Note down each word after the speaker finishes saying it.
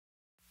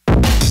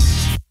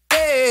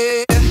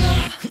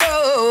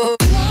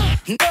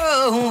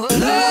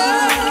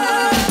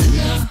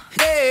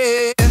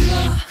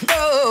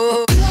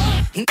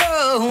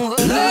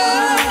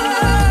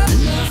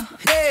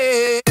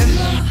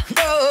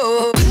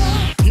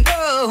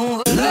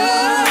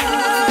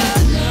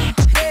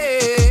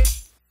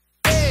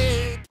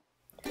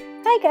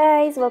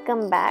guys,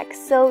 welcome back.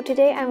 So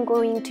today I'm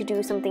going to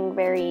do something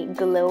very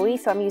glowy,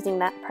 so I'm using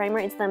that primer.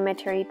 It's the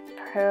Météorite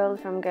Perles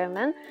from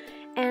Guerlain,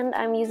 and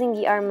I'm using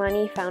the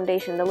Armani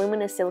foundation, the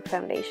Luminous Silk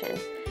foundation,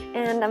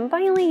 and I'm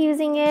finally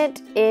using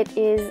it. It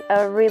is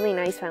a really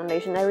nice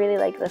foundation. I really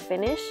like the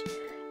finish,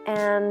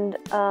 and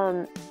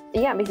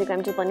yeah, basically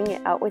I'm just blending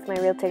it out with my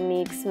Real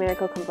Techniques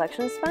Miracle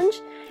Complexion Sponge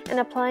and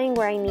applying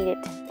where I need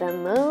it the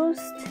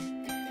most,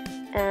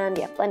 and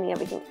yeah, blending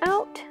everything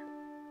out.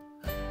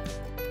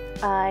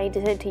 I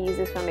decided to use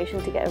this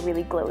foundation to get a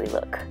really glowy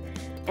look.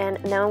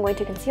 And now I'm going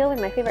to conceal with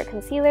my favorite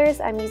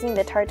concealers. I'm using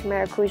the Tarte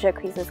Maracuja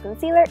Creaseless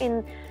Concealer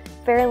in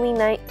fairly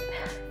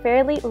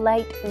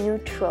light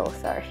neutral,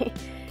 sorry.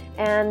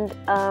 And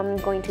I'm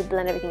going to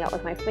blend everything out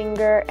with my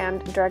finger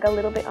and drag a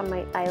little bit on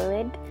my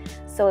eyelid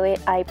so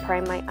that I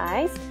prime my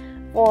eyes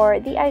for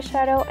the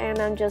eyeshadow, and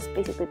I'm just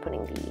basically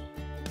putting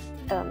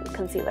the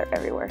concealer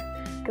everywhere.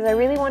 Because I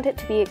really want it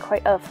to be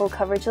quite a full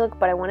coverage look,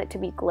 but I want it to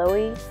be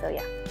glowy, so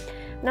yeah.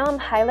 Now I'm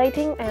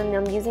highlighting, and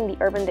I'm using the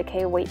Urban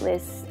Decay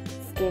Weightless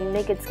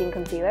Naked Skin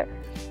Concealer.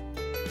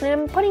 And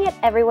I'm putting it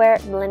everywhere,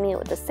 blending it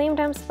with the same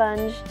time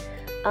sponge.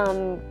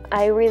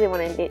 I really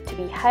wanted it to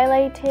be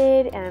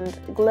highlighted and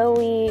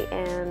glowy,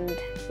 and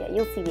yeah,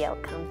 you'll see the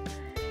outcome.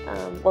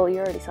 Well, you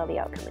already saw the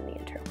outcome in the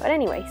intro. But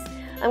anyways,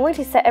 I'm going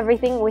to set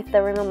everything with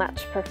the Rimmel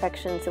Match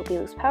Perfection Silky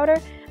Loose Powder.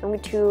 I'm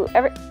going to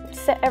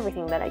set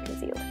everything that I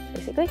concealed,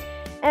 basically.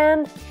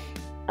 And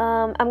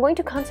I'm going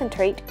to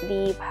concentrate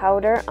the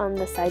powder on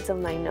the sides of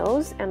my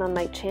nose and on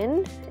my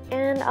chin,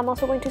 and I'm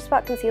also going to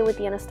spot conceal with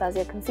the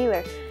Anastasia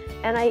concealer.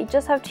 And I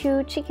just have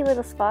two cheeky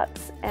little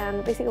spots,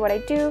 and basically what I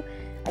do,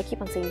 I keep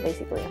on saying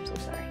basically, I'm so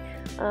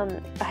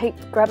sorry. I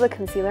grab the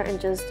concealer and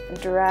just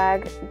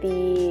drag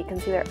the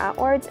concealer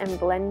outwards and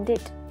blend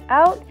it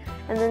out,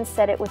 and then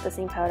set it with the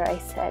same powder I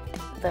set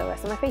the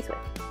rest of my face with.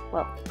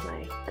 Well,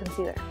 my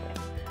concealer with.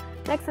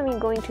 Next, I'm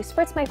going to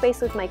spritz my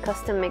face with my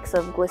custom mix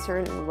of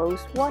glycerin and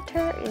rose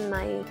water in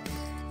my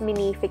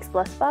mini Fix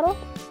Plus bottle.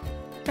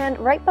 And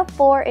right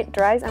before it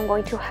dries, I'm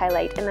going to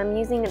highlight, and I'm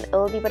using an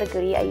oldie but a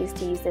goodie. I used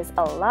to use this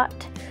a lot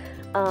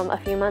a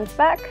few months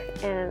back,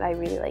 and I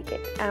really like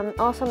it. I'm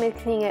also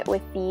mixing it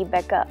with the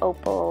Becca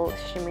Opal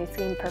Shimmering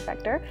Skin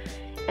Perfector,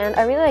 and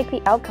I really like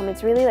the outcome.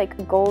 It's really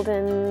like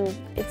golden,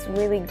 it's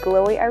really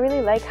glowy. I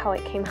really like how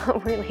it came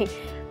out, really.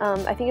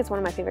 I think it's one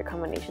of my favorite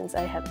combinations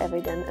I have ever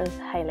done of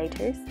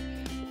highlighters.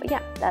 But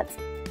yeah, that's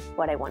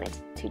what I wanted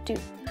to do.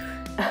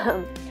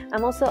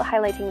 I'm also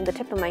highlighting the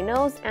tip of my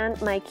nose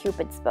and my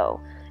Cupid's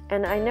bow.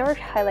 And I never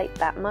highlight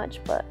that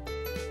much, but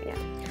yeah.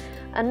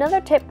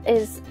 Another tip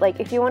is, like,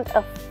 if you want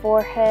a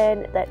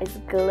forehead that is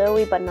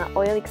glowy but not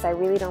oily, because I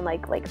really don't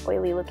like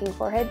oily looking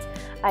foreheads,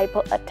 I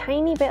put a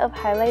tiny bit of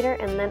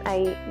highlighter, and then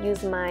I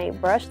use my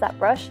brush,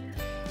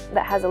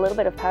 that has a little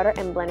bit of powder,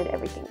 and blended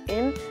everything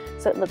in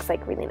so it looks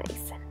like really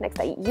nice. Next,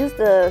 I use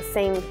the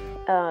same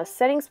the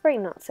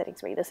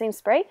same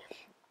spray,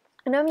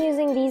 and I'm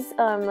using these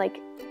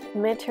like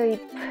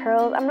Météorite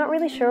Pearls. I'm not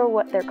really sure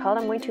what they're called.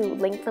 I'm going to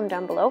link them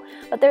down below,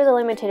 but they're the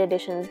limited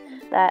editions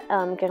that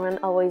Guerlain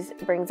always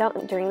brings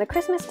out during the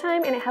Christmas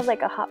time, and it has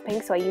like a hot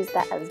pink, so I use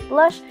that as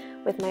blush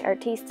with my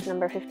Artiste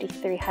number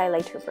 53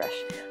 highlighter brush.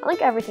 I'll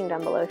link everything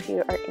down below if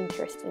you are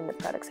interested in the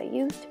products I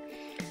used.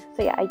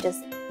 So yeah, I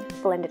just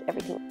blended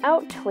everything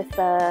out with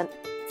the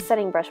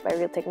setting brush by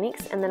Real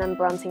Techniques, and then I'm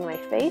bronzing my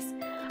face.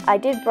 I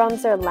did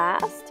bronzer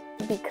last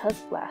because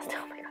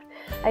oh my god.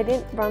 I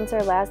did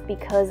bronzer last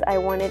because I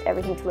wanted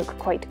everything to look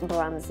quite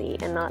bronzy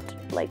and not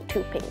like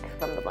too pink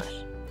from the blush.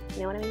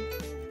 You know what I mean?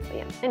 But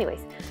yeah, anyways,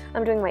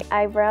 I'm doing my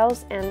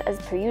eyebrows, and as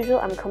per usual,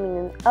 I'm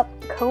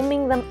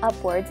combing them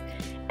upwards.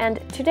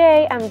 And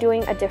today I'm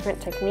doing a different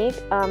technique.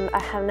 I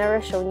have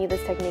never shown you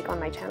this technique on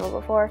my channel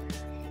before,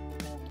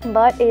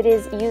 but it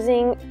is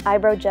using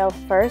eyebrow gel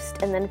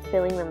first and then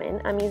filling them in.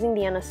 I'm using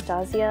the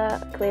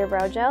Anastasia Clear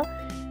Brow Gel,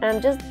 and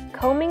I'm just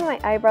combing my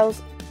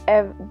eyebrows,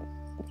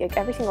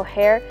 every single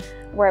hair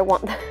where I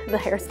want the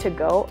hairs to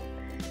go,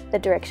 the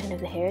direction of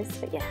the hairs.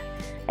 But yeah,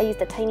 I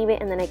used a tiny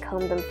bit, and then I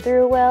combed them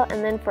through well.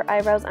 And then for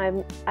eyebrows,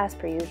 I'm, as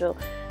per usual,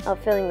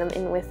 filling them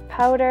in with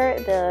powder,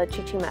 the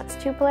ChiChi Matte's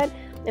 2 palette.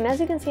 And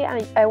as you can see,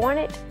 I want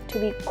it to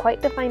be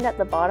quite defined at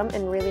the bottom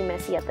and really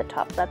messy at the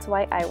top. That's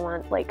why I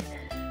want like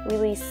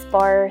really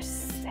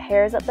sparse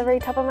hairs at the very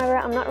top of my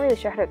brow. I'm not really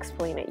sure how to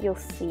explain it. You'll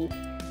see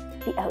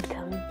the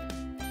outcome.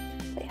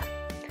 But yeah,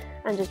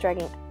 I'm just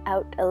dragging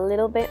out a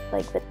little bit,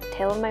 like the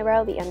tail of my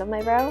brow, the end of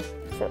my brow,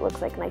 so it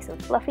looks like nice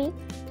and fluffy.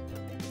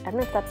 I don't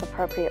know if that's the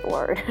appropriate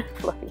word,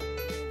 fluffy.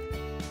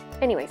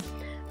 Anyways,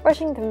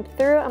 brushing them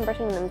through, I'm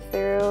brushing them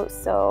through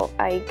so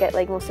I get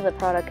like most of the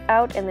product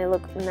out and they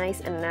look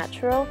nice and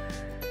natural.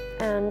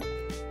 And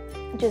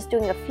just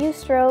doing a few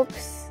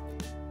strokes,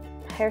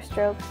 hair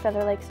strokes,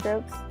 feather-like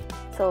strokes,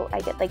 so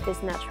I get like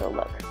this natural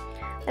look.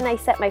 Then I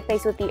set my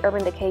face with the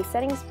Urban Decay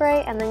setting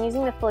spray, and then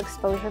using the full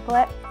exposure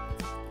palette,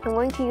 I'm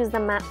going to use the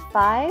Matte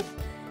 5.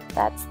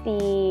 That's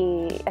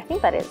the, I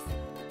think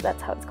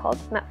that's how it's called,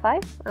 Matte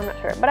 5, I'm not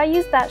sure. But I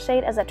used that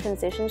shade as a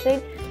transition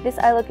shade. This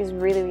eye look is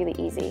really, really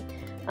easy.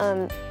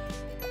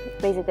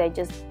 Basically I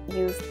just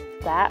used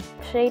that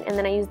shade, and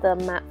then I use the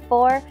matte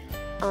 4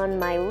 on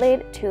my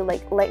lid to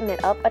like lighten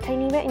it up a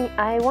tiny bit. And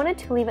I wanted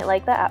to leave it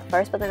like that at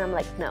first, but then I'm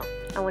like, no,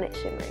 I want it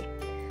shimmery.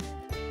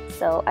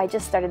 So I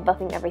just started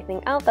buffing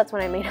everything out. That's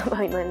when I made up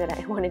my mind that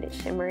I wanted it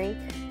shimmery.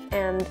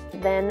 And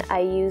then I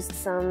used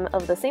some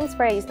of the same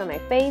spray I used on my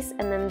face,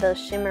 and then the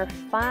Shimmer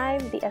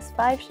 5, the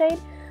S5 shade,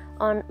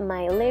 on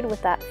my lid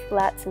with that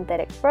flat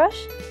synthetic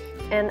brush.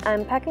 And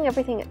I'm packing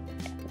everything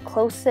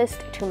closest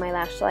to my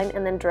lash line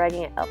and then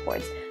dragging it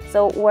upwards.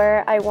 So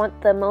where I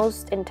want the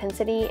most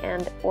intensity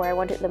and where I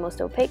want it the most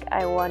opaque,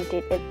 I want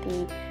it at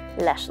the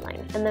lash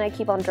line. And then I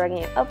keep on dragging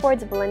it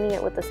upwards, blending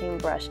it with the same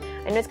brush.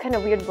 I know it's kind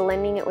of weird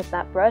blending it with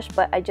that brush,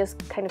 but I just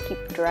kind of keep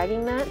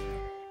dragging that.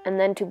 And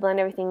then to blend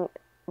everything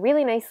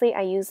really nicely,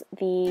 I use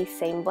the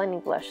same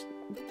blending brush.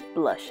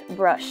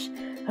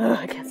 Oh,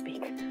 I can't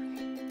speak.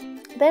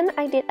 Then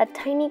I did a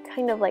tiny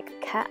kind of like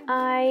cat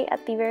eye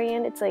at the very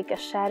end. It's like a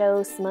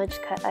shadow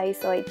smudge cat eye,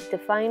 so I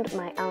defined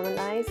my almond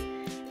eyes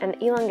and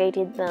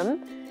elongated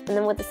them. And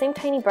then with the same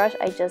tiny brush,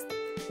 I just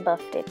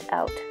buffed it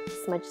out,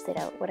 smudged it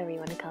out, whatever you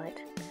want to call it.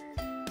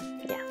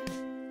 Yeah.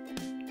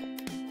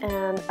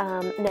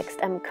 And next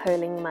I'm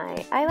curling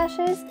my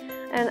eyelashes.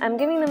 And I'm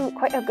giving them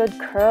quite a good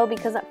curl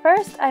because at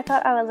first I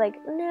thought I was like,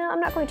 no,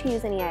 I'm not going to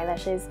use any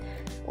eyelashes.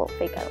 Well,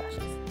 fake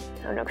eyelashes.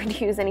 I'm not going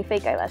to use any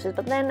fake eyelashes,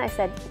 but then I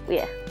said,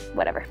 yeah,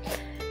 whatever.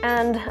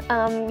 And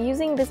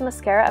using this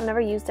mascara, I've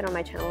never used it on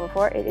my channel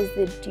before. It is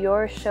the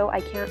Giorgio,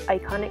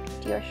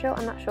 Iconic Giorgio,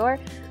 I'm not sure.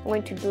 I'm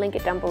going to link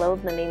it down below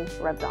if the name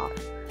rubbed off.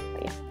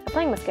 But yeah,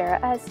 applying mascara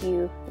as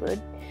you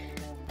would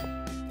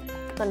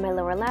on my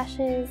lower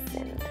lashes,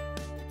 and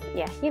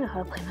yeah, you know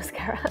how to apply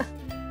mascara.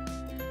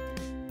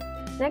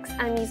 Next,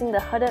 I'm using the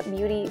Huda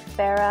Beauty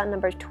Farah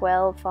number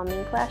 12 for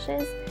Mink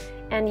lashes,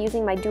 and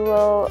using my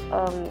duo,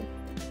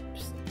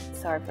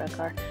 sorry for the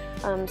car,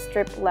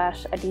 strip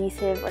lash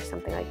adhesive or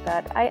something like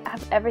that. I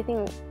have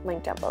everything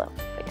linked down below.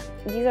 But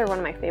yeah, these are one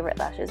of my favorite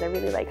lashes. I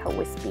really like how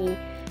wispy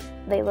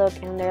they look,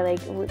 and they're like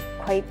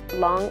quite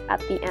long at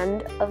the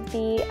end of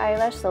the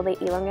eyelash, so they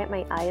elongate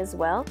my eye as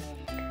well.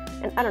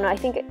 And I don't know, I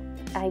think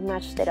I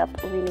matched it up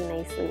really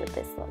nicely with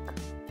this look.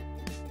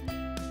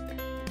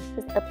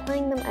 Just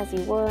applying them as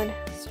you would,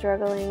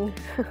 struggling.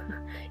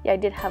 Yeah, I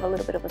did have a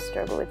little bit of a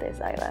struggle with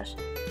this eyelash.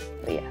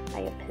 But yeah,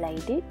 I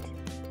applied it,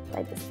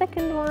 applied the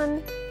second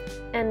one,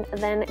 and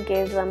then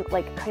gave them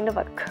like kind of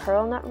a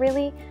curl, not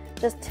really,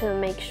 just to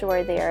make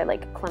sure they are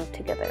like clumped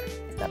together.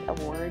 Is that a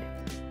word?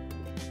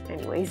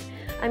 Anyways,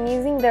 I'm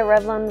using the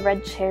Revlon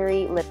Red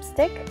Cherry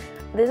lipstick.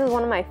 This is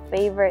one of my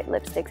favorite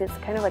lipsticks. It's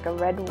kind of like a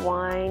red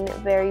wine,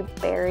 very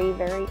berry,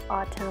 very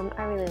autumn.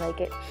 I really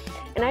like it.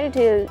 And I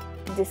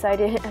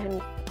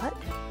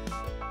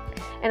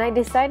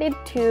decided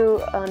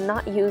to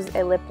not use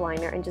a lip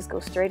liner and just go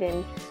straight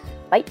in,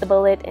 bite the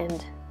bullet,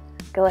 and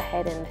go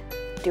ahead and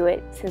do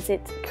it since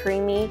it's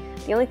creamy.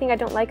 The only thing I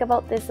don't like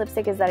about this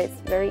lipstick is that it's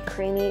very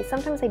creamy.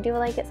 Sometimes I do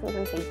like it,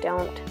 sometimes I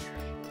don't.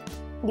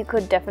 You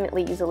could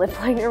definitely use a lip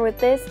liner with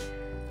this.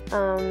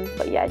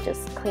 But yeah, I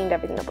just cleaned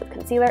everything up with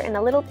concealer. And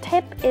a little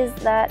tip is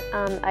that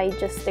I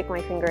just stick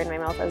my finger in my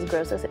mouth, as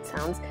gross as it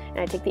sounds, and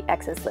I take the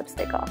excess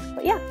lipstick off.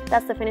 But yeah,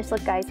 that's the finished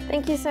look, guys.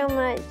 Thank you so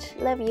much.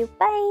 Love you.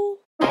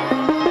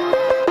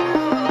 Bye!